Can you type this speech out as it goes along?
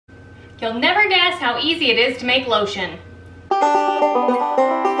You'll never guess how easy it is to make lotion. Hi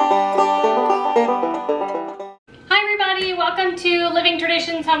everybody, welcome to Living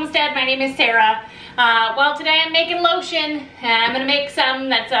Traditions Homestead. My name is Sarah. Well, today I'm making lotion. I'm gonna make some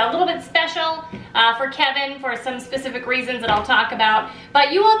that's a little bit special for Kevin for some specific reasons that I'll talk about.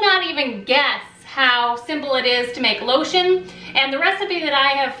 But you will not even guess how simple it is to make lotion. And the recipe that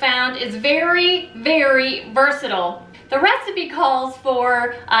I have found is very, very versatile. The recipe calls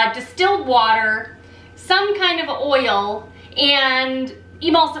for distilled water, some kind of oil, and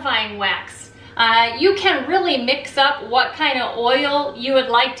emulsifying wax. You can really mix up what kind of oil you would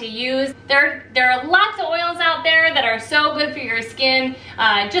like to use. There are lots of oils out there that are so good for your skin.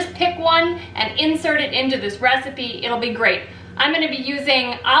 Just pick one and insert it into this recipe. It'll be great. I'm going to be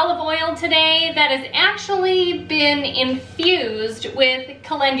using olive oil today that has actually been infused with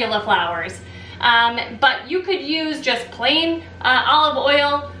calendula flowers. But you could use just plain olive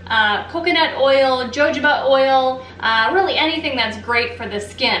oil, coconut oil, jojoba oil, really anything that's great for the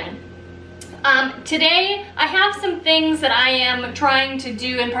skin. Today I have some things that I am trying to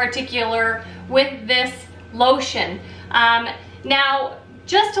do in particular with this lotion. Now,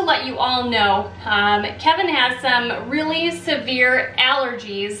 just to let you all know, Kevin has some really severe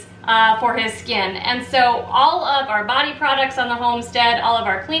allergies for his skin, and so all of our body products on the homestead, all of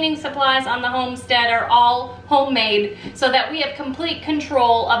our cleaning supplies on the homestead are all homemade so that we have complete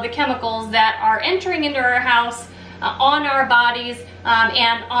control of the chemicals that are entering into our house, on our bodies,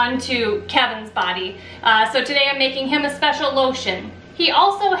 and onto Kevin's body. So today I'm making him a special lotion. He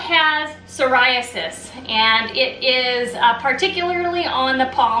also has psoriasis, and it is particularly on the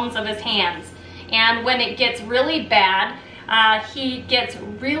palms of his hands. And when it gets really bad, he gets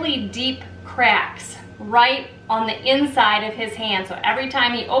really deep cracks right on the inside of his hand. So every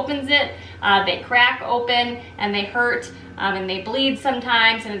time he opens it, they crack open and they hurt and they bleed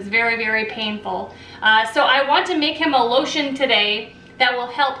sometimes, and it's very, very painful. So I want to make him a lotion today that will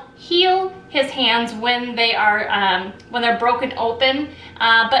help heal his hands when they are when they're broken open,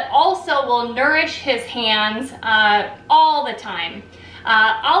 but also will nourish his hands all the time.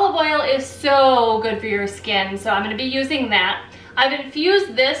 Olive oil is so good for your skin, so I'm going to be using that. I've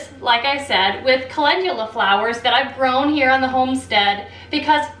infused this, like I said, with calendula flowers that I've grown here on the homestead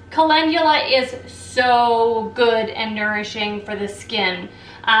because calendula is so good and nourishing for the skin.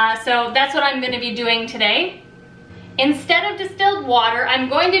 So that's what I'm going to be doing today. Instead of distilled water, I'm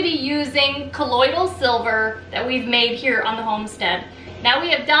going to be using colloidal silver that we've made here on the homestead. Now, we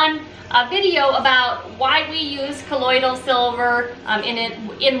have done a video about why we use colloidal silver,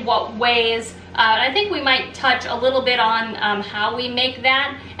 in what ways. I think we might touch a little bit on how we make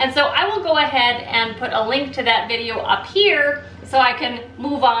that. And so I will go ahead and put a link to that video up here so I can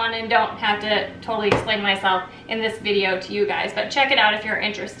move on and don't have to totally explain myself in this video to you guys. But check it out if you're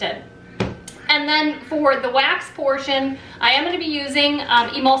interested. And then for the wax portion, I am going to be using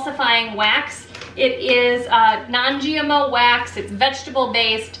emulsifying wax. It is non-GMO wax. It's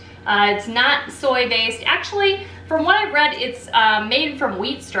vegetable-based. It's not soy-based. Actually, from what I've read, it's made from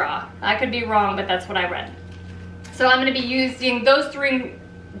wheat straw. I could be wrong, but that's what I read. So I'm going to be using those three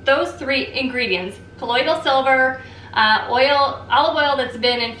ingredients: colloidal silver, olive oil that's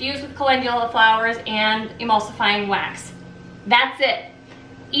been infused with calendula flowers, and emulsifying wax. That's it.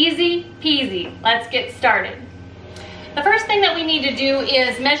 Easy peasy. Let's get started. The first thing that we need to do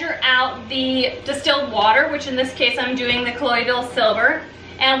is measure out the distilled water, which in this case I'm doing the colloidal silver,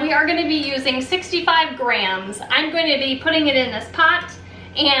 and we are going to be using 65 grams. I'm going to be putting it in this pot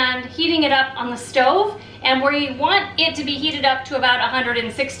and heating it up on the stove, and we want it to be heated up to about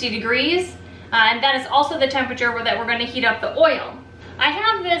 160 degrees, and that is also the temperature that we're going to heat up the oil. I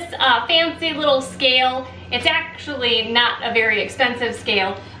have this fancy little scale. It's actually not a very expensive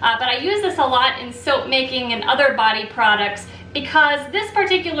scale, but I use this a lot in soap making and other body products because this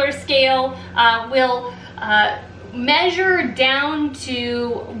particular scale will measure down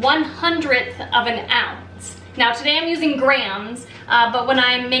to 1/100th of an ounce. Now today I'm using grams, but when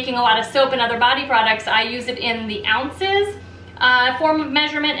I'm making a lot of soap and other body products, I use it in the ounces form of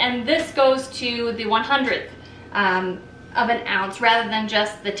measurement, and this goes to the 1/100th of an ounce rather than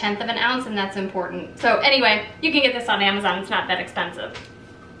just the 1/10 of an ounce, and that's important. So anyway, you can get this on Amazon. It's not that expensive.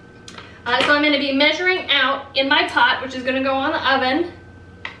 So I'm going to be measuring out in my pot, which is going to go on the oven,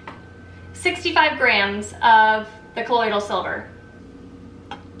 65 grams of the colloidal silver.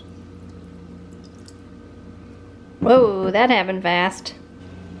 Whoa, that happened fast.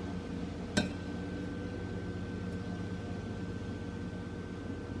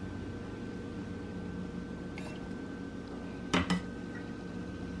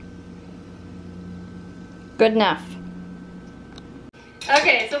 Good enough.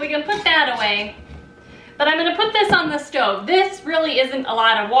 Okay, so we can put that away. But I'm gonna put this on the stove. This really isn't a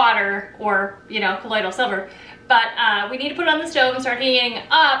lot of water or, you know, colloidal silver, but we need to put it on the stove and start heating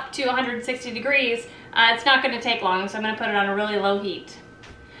up to 160 degrees. It's not gonna take long, so I'm gonna put it on a really low heat.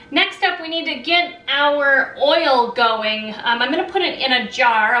 Next up, we need to get our oil going. I'm gonna put it in a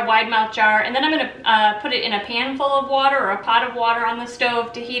jar, a wide mouth jar, and then I'm gonna put it in a pan full of water or a pot of water on the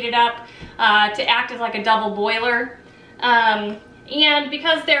stove to heat it up to act as like a double boiler. And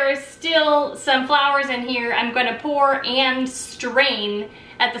because there is still some flowers in here, I'm going to pour and strain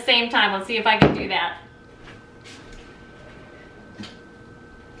at the same time. Let's see if I can do that.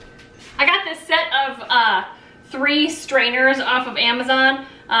 I got this set of 3 strainers off of Amazon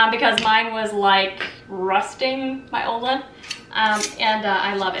because mine was like rusting, my old one, and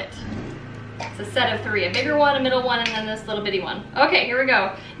I love it. It's a set of 3, a bigger one, a middle one, and then this little bitty one. Okay, here we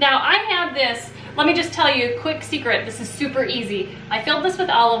go. Now I have this. Let me just tell you a quick secret. This is super easy. I filled this with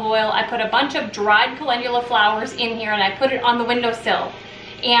olive oil. I put a bunch of dried calendula flowers in here and I put it on the windowsill.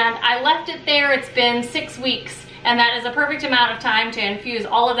 And I left it there. It's been 6 weeks. And that is a perfect amount of time to infuse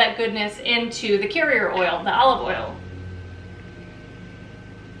all of that goodness into the carrier oil, the olive oil.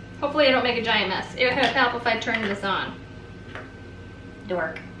 Hopefully I don't make a giant mess. It would help if I turned this on.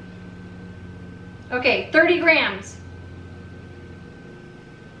 Dork. Okay, 30 grams.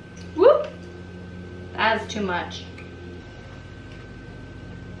 Whoop. That is too much.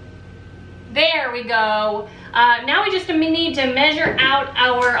 There we go. Now we just need to measure out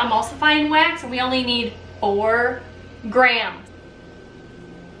our emulsifying wax, and we only need 4 grams.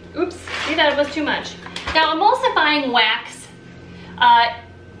 Oops, see, that was too much. Now emulsifying wax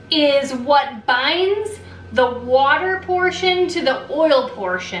is what binds the water portion to the oil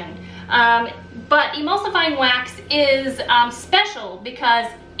portion. But emulsifying wax is special because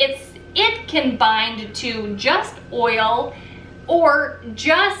it can bind to just oil or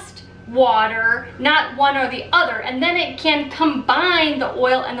just water, not one or the other, and then it can combine the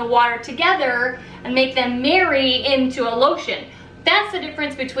oil and the water together and make them marry into a lotion. That's the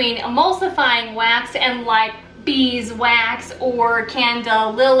difference between emulsifying wax and like beeswax or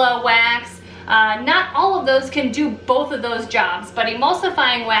calendula wax. Not all of those can do both of those jobs, but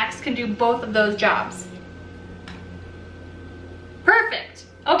emulsifying wax can do both of those jobs. Perfect.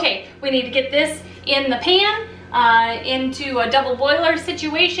 Okay, we need to get this in the pan into a double boiler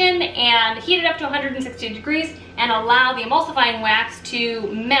situation and heat it up to 160 degrees and allow the emulsifying wax to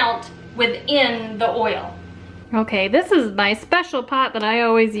melt within the oil. Okay, this is my special pot that I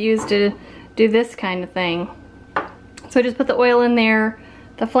always use to do this kind of thing. So I just put the oil in there,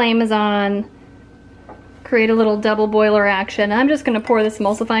 the flame is on, create a little double boiler action. I'm just gonna pour this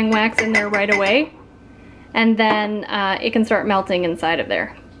emulsifying wax in there right away, and then it can start melting inside of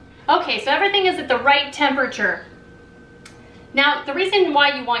there. Okay, so everything is at the right temperature. Now, the reason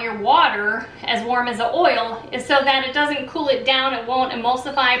why you want your water as warm as the oil is so that it doesn't cool it down, it won't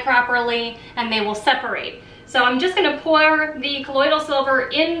emulsify properly, and they will separate. So I'm just gonna pour the colloidal silver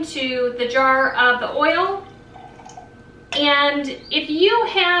into the jar of the oil. And if you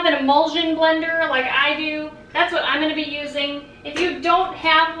have an emulsion blender like I do, that's what I'm gonna be using. If you don't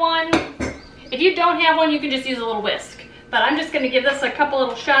have one, you can just use a little whisk. But I'm just gonna give this a couple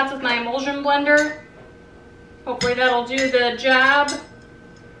little shots with my emulsion blender. Hopefully that'll do the job.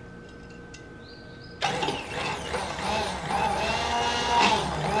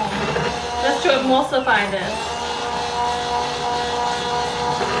 Just to emulsify this.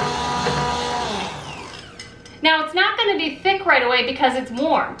 Now it's not gonna be thick right away because it's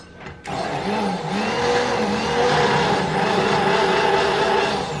warm.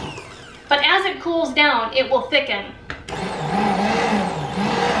 But as it cools down, it will thicken.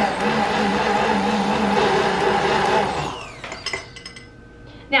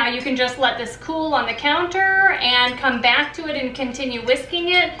 Now you can just let this cool on the counter and come back to it and continue whisking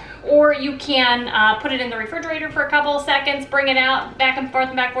it, or you can put it in the refrigerator for a couple of seconds, bring it out, back and forth,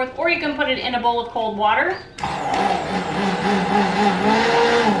 or you can put it in a bowl of cold water.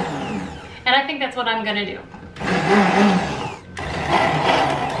 And I think that's what I'm gonna do.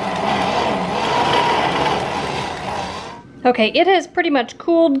 Okay, it has pretty much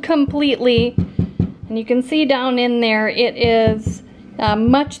cooled completely, and you can see down in there it is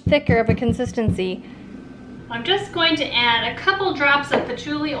much thicker of a consistency. I'm just going to add a couple drops of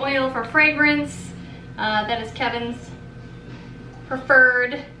patchouli oil for fragrance. That is Kevin's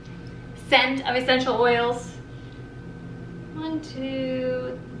preferred scent of essential oils. 1,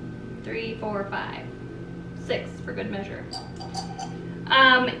 2, 3, 4, 5, 6 for good measure.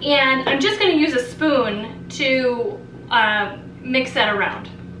 And I'm just going to use a spoon to mix that around.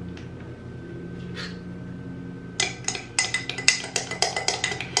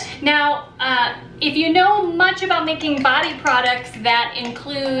 Now, if you know much about making body products that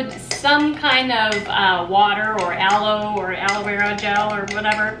include some kind of water or aloe vera gel or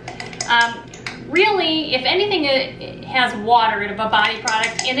whatever, really, if anything has water of a body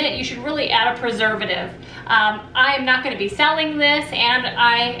product in it, you should really add a preservative. I am not going to be selling this, and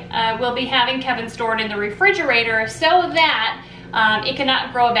I will be having Kevin stored in the refrigerator so that it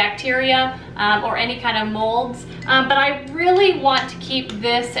cannot grow bacteria or any kind of molds. But I really want to keep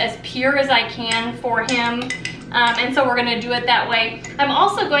this as pure as I can for him. And so we're going to do it that way. I'm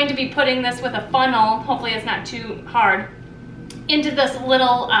also going to be putting this with a funnel, hopefully it's not too hard, into this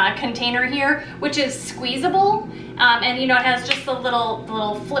little container here, which is squeezable. And you know, it has just a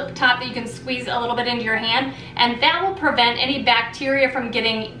little flip top that you can squeeze a little bit into your hand, and that will prevent any bacteria from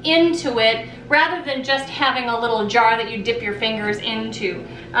getting into it, rather than just having a little jar that you dip your fingers into.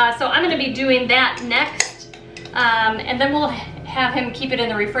 So I'm going to be doing that next, and then we'll have him keep it in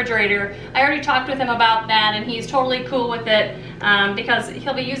the refrigerator. I already talked with him about that, and he's totally cool with it, because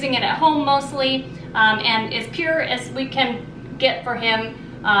he'll be using it at home mostly, and as pure as we can get for him,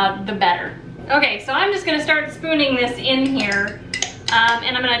 the better. Okay, so I'm just going to start spooning this in here,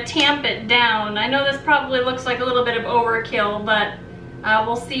 and I'm going to tamp it down. I know this probably looks like a little bit of overkill, but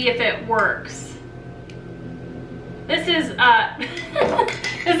we'll see if it works. This is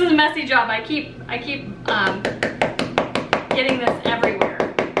this is a messy job. I keep getting this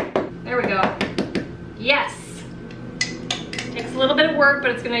everywhere. There we go. Yes. Takes a little bit of work,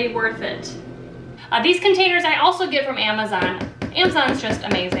 but it's going to be worth it. These containers I also get from Amazon. Amazon's just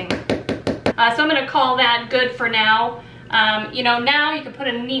amazing. So I'm going to call that good for now. You know, now you can put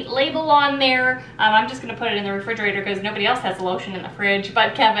a neat label on there. I'm just going to put it in the refrigerator because nobody else has lotion in the fridge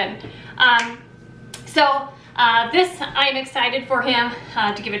but Kevin. This I'm excited for him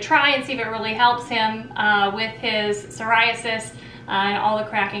to give a try and see if it really helps him with his psoriasis and all the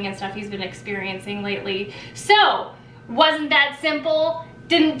cracking and stuff he's been experiencing lately. So, wasn't that simple?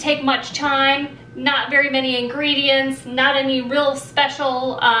 Didn't take much time, not very many ingredients, not any real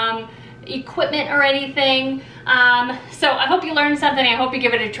special equipment or anything. So I hope you learned something. I hope you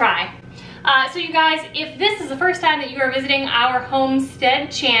give it a try. So you guys, if this is the first time that you are visiting our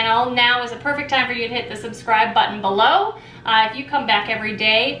homestead channel, now is a perfect time for you to hit the subscribe button below. If you come back every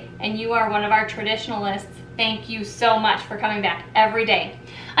day and you are one of our traditionalists, thank you so much for coming back every day.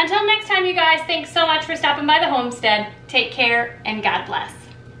 Until next time, you guys, thanks so much for stopping by the homestead. Take care and God bless.